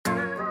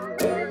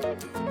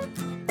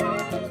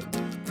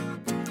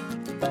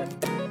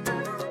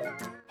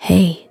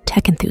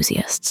tech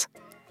enthusiasts.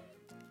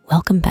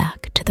 Welcome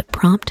back to the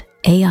Prompt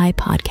AI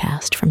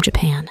podcast from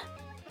Japan.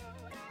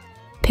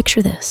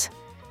 Picture this.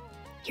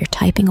 You're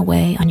typing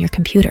away on your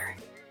computer,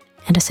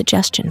 and a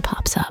suggestion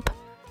pops up,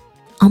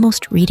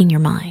 almost reading your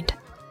mind.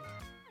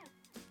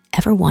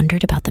 Ever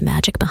wondered about the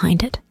magic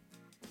behind it?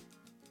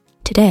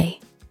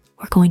 Today,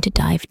 we're going to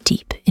dive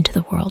deep into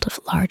the world of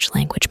large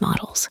language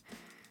models,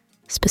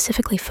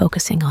 specifically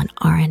focusing on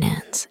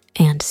RNNs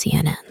and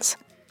CNNs.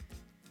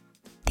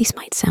 These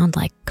might sound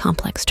like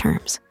complex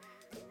terms,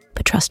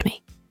 but trust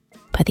me,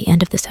 by the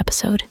end of this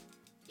episode,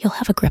 you'll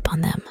have a grip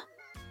on them.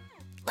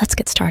 Let's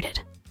get started.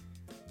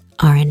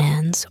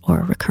 RNNs,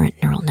 or recurrent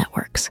neural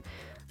networks,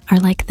 are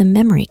like the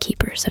memory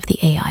keepers of the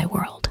AI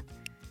world.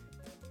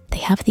 They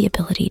have the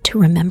ability to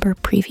remember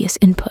previous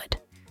input,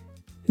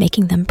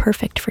 making them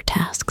perfect for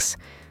tasks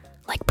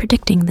like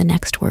predicting the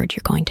next word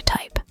you're going to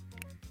type.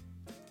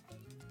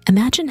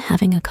 Imagine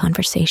having a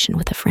conversation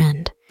with a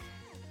friend,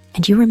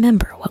 and you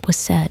remember what was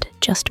said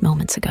just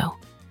moments ago.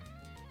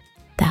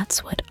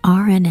 That's what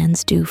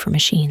RNNs do for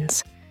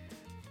machines.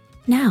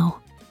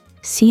 Now,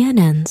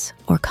 CNNs,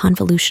 or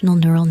convolutional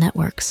neural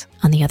networks,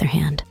 on the other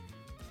hand,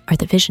 are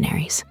the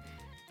visionaries.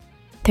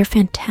 They're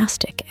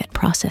fantastic at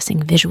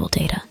processing visual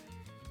data,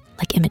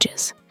 like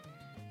images.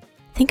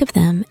 Think of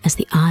them as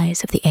the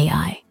eyes of the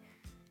AI,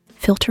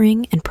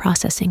 filtering and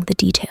processing the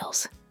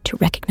details to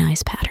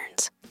recognize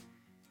patterns.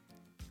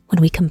 When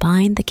we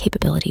combine the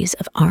capabilities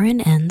of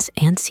RNNs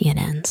and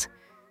CNNs,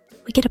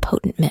 we get a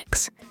potent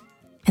mix,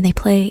 and they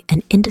play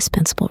an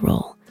indispensable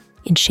role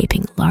in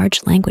shaping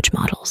large language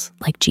models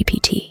like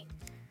GPT.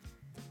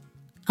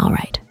 All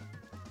right,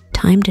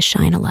 time to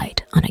shine a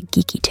light on a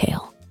geeky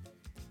tale.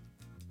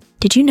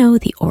 Did you know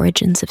the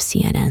origins of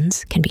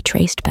CNNs can be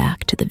traced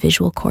back to the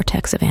visual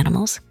cortex of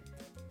animals?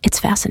 It's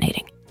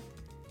fascinating.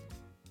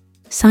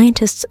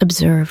 Scientists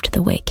observed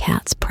the way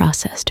cats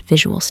processed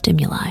visual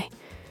stimuli,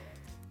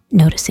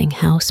 noticing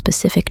how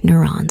specific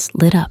neurons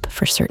lit up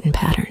for certain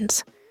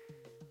patterns.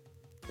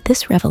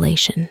 This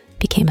revelation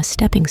became a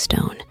stepping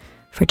stone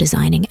for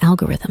designing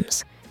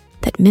algorithms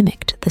that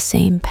mimicked the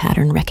same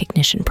pattern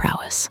recognition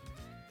prowess.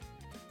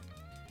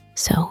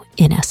 So,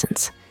 in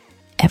essence,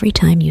 every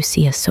time you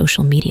see a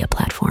social media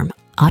platform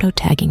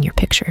auto-tagging your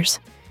pictures,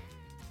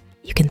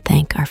 you can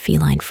thank our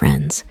feline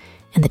friends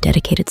and the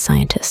dedicated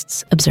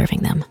scientists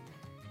observing them.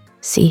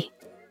 See,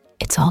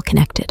 it's all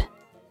connected.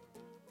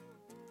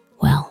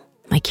 Well,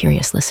 my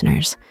curious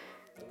listeners,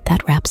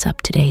 that wraps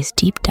up today's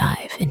deep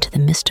dive into the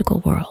mystical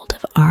world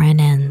of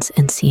RNNs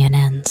and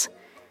CNNs.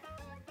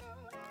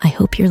 I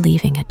hope you're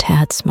leaving a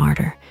tad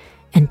smarter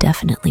and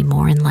definitely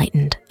more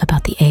enlightened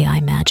about the AI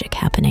magic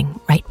happening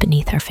right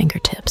beneath our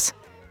fingertips.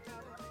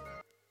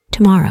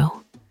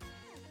 Tomorrow,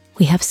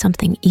 we have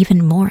something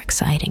even more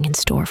exciting in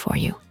store for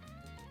you.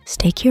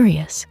 Stay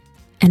curious,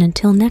 and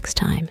until next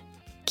time,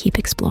 keep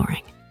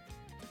exploring.